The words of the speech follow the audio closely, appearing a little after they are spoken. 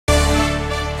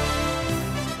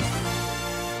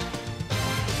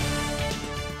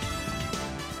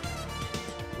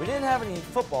didn't have any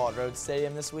football at Rhodes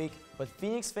Stadium this week, but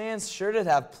Phoenix fans sure did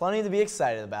have plenty to be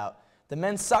excited about. The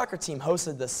men's soccer team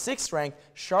hosted the 6th-ranked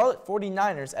Charlotte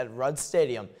 49ers at Rhodes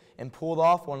Stadium and pulled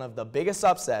off one of the biggest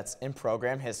upsets in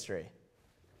program history.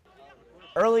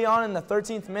 Early on in the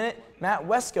 13th minute, Matt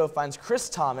Wesco finds Chris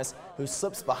Thomas, who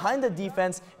slips behind the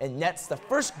defense and nets the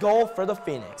first goal for the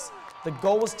Phoenix. The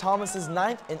goal was Thomas's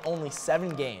 9th in only 7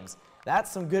 games.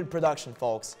 That's some good production,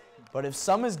 folks. But if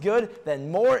some is good, then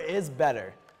more is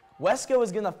better. Wesco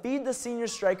is going to feed the senior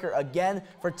striker again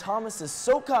for Thomas's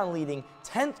SoCon-leading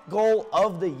 10th goal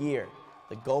of the year.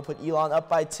 The goal put ELN up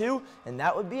by 2, and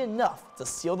that would be enough to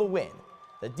seal the win.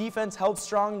 The defense held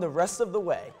strong the rest of the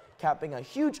way, capping a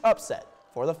huge upset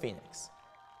for the Phoenix.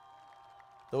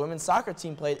 The women's soccer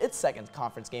team played its second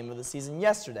conference game of the season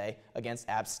yesterday against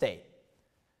App State.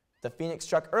 The Phoenix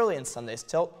struck early in Sunday's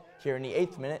tilt. Here in the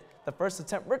 8th minute, the first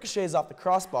attempt ricochets off the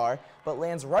crossbar, but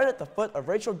lands right at the foot of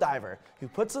Rachel Diver, who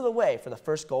puts it away for the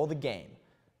first goal of the game.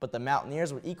 But the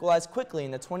Mountaineers would equalize quickly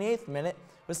in the 28th minute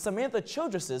with Samantha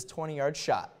Childress's 20-yard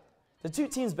shot. The two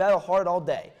teams battle hard all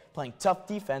day, playing tough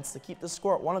defense to keep the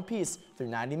score at 1 apiece through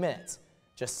 90 minutes.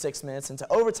 Just 6 minutes into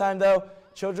overtime, though,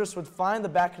 Childress would find the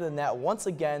back of the net once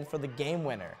again for the game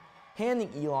winner, handing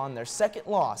ELN their second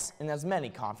loss in as many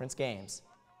conference games.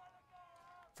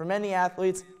 For many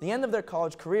athletes, the end of their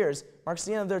college careers marks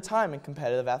the end of their time in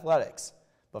competitive athletics.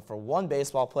 But for one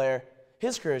baseball player,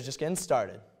 his career is just getting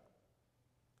started.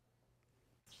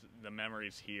 The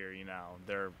memories here,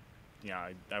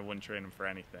 I wouldn't trade them for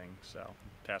anything. So,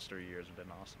 past 3 years have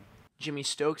been awesome. Jimmy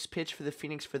Stokes pitched for the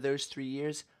Phoenix for those 3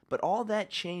 years, but all that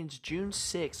changed June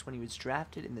 6 when he was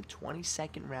drafted in the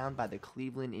 22nd round by the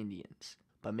Cleveland Indians.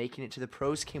 But making it to the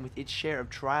pros came with its share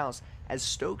of trials as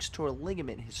Stokes tore a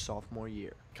ligament his sophomore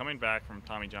year. Coming back from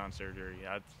Tommy John surgery,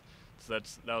 that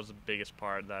was the biggest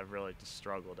part that I've really just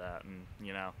struggled at, and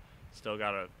still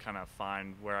got to kind of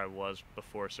find where I was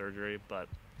before surgery. But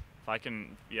if I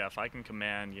can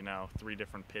command 3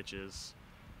 different pitches,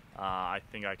 I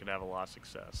think I could have a lot of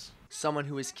success. Someone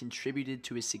who has contributed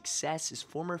to his success is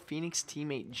former Phoenix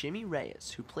teammate Jimmy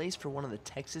Reyes, who plays for one of the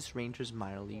Texas Rangers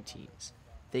minor league teams.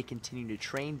 They continue to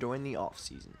train during the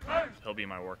off-season. He'll be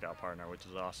my workout partner, which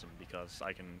is awesome because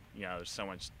I can, there's so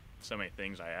many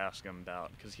things I ask him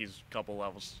about because he's a couple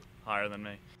levels higher than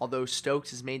me. Although Stokes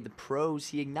has made the pros,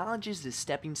 he acknowledges the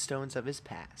stepping stones of his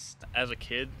past. As a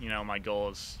kid, my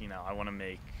goal is, I want to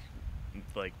make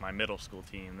like my middle school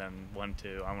team, then I want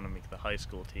to make the high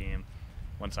school team.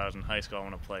 Once I was in high school, I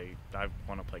want to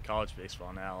play college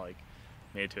baseball now,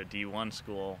 made it to a D1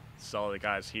 school, saw the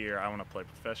guys here, I want to play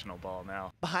professional ball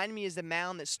now. Behind me is the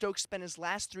mound that Stokes spent his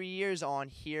last 3 years on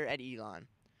here at ELN.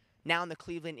 Now in the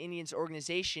Cleveland Indians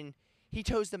organization, he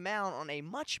toes the mound on a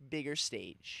much bigger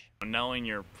stage. Knowing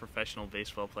you're a professional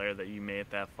baseball player that you made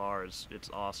it that far it's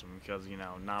awesome because,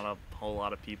 not a whole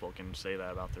lot of people can say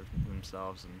that about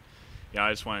themselves. And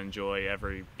I just want to enjoy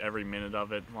every minute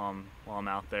of it while I'm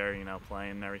out there,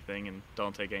 playing and everything, and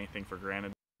don't take anything for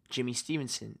granted. Jimmy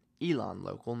Stevenson, ELN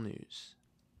Local News.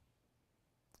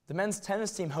 The men's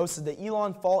tennis team hosted the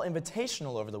ELN Fall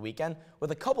Invitational over the weekend,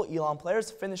 with a couple ELN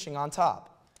players finishing on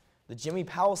top. The Jimmy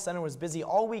Powell Center was busy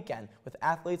all weekend with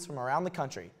athletes from around the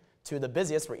country. Two of the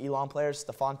busiest were ELN players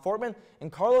Stefan Fortman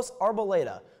and Carlos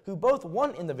Arboleda, who both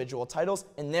won individual titles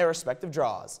in their respective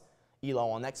draws. ELN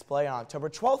will next play on October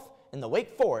 12th in the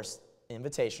Wake Forest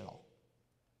Invitational.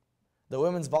 The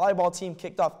women's volleyball team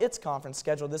kicked off its conference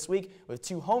schedule this week with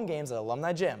 2 home games at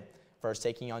Alumni Gym, first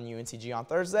taking on UNCG on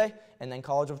Thursday and then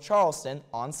College of Charleston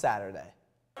on Saturday.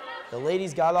 The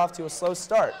ladies got off to a slow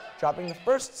start, dropping the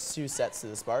first 2 sets to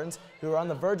the Spartans, who were on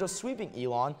the verge of sweeping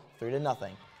ELN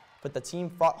 3-0. But the team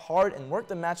fought hard and worked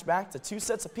the match back to 2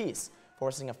 sets apiece,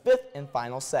 forcing a 5th and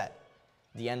final set.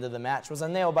 The end of the match was a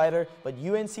nail-biter, but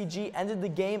UNCG ended the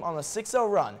game on a 6-0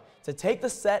 run to take the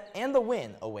set and the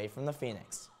win away from the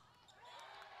Phoenix.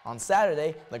 On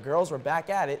Saturday, the girls were back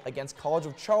at it against College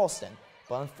of Charleston,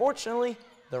 but unfortunately,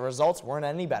 the results weren't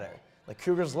any better. The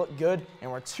Cougars looked good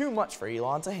and were too much for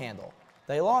ELN to handle.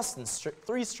 They lost in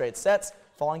 3 straight sets,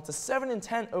 falling to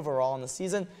 7-10 overall in the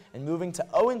season and moving to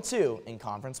 0-2 in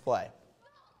conference play.